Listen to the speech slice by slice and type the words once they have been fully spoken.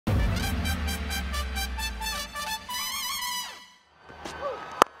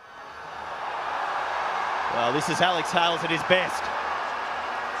Well, this is Alex Hales at his best.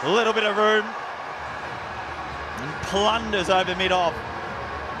 A little bit of room. And plunders over mid-off.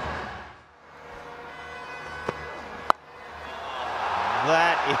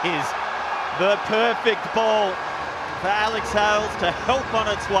 That is the perfect ball for Alex Hales to help on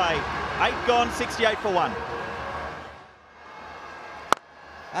its way. 8 gone, 68 for 1.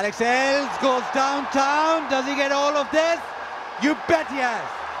 Alex Hales goes downtown. Does he get all of this? You bet he has.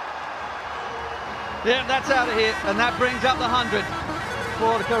 Yeah, that's out of here, and that brings up the 100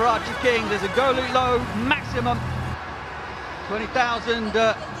 for the Karachi Kings. There's a goal low maximum. 20,000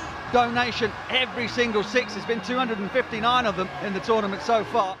 donation every single 6. There's been 259 of them in the tournament so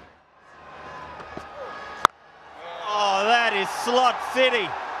far. Oh, that is slot city.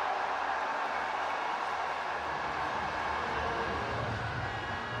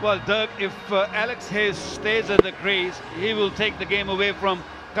 Well, Dirk, if Alex Hales stays at the crease, he will take the game away from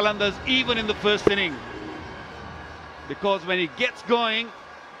Qalandars even in the first inning. Because when he gets going,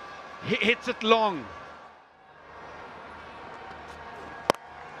 he hits it long.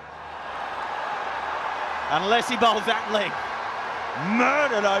 Unless he bowls that leg.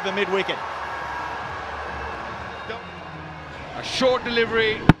 Murdered over mid-wicket. A short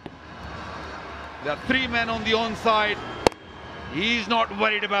delivery. There are 3 men on the onside. He's not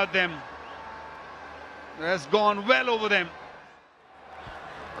worried about them. Has gone well over them.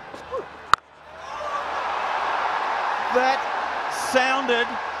 That sounded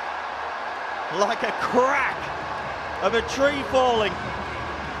like a crack of a tree falling.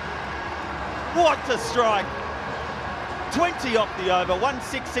 What a strike. 20 off the over,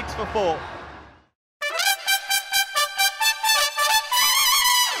 166 for 4.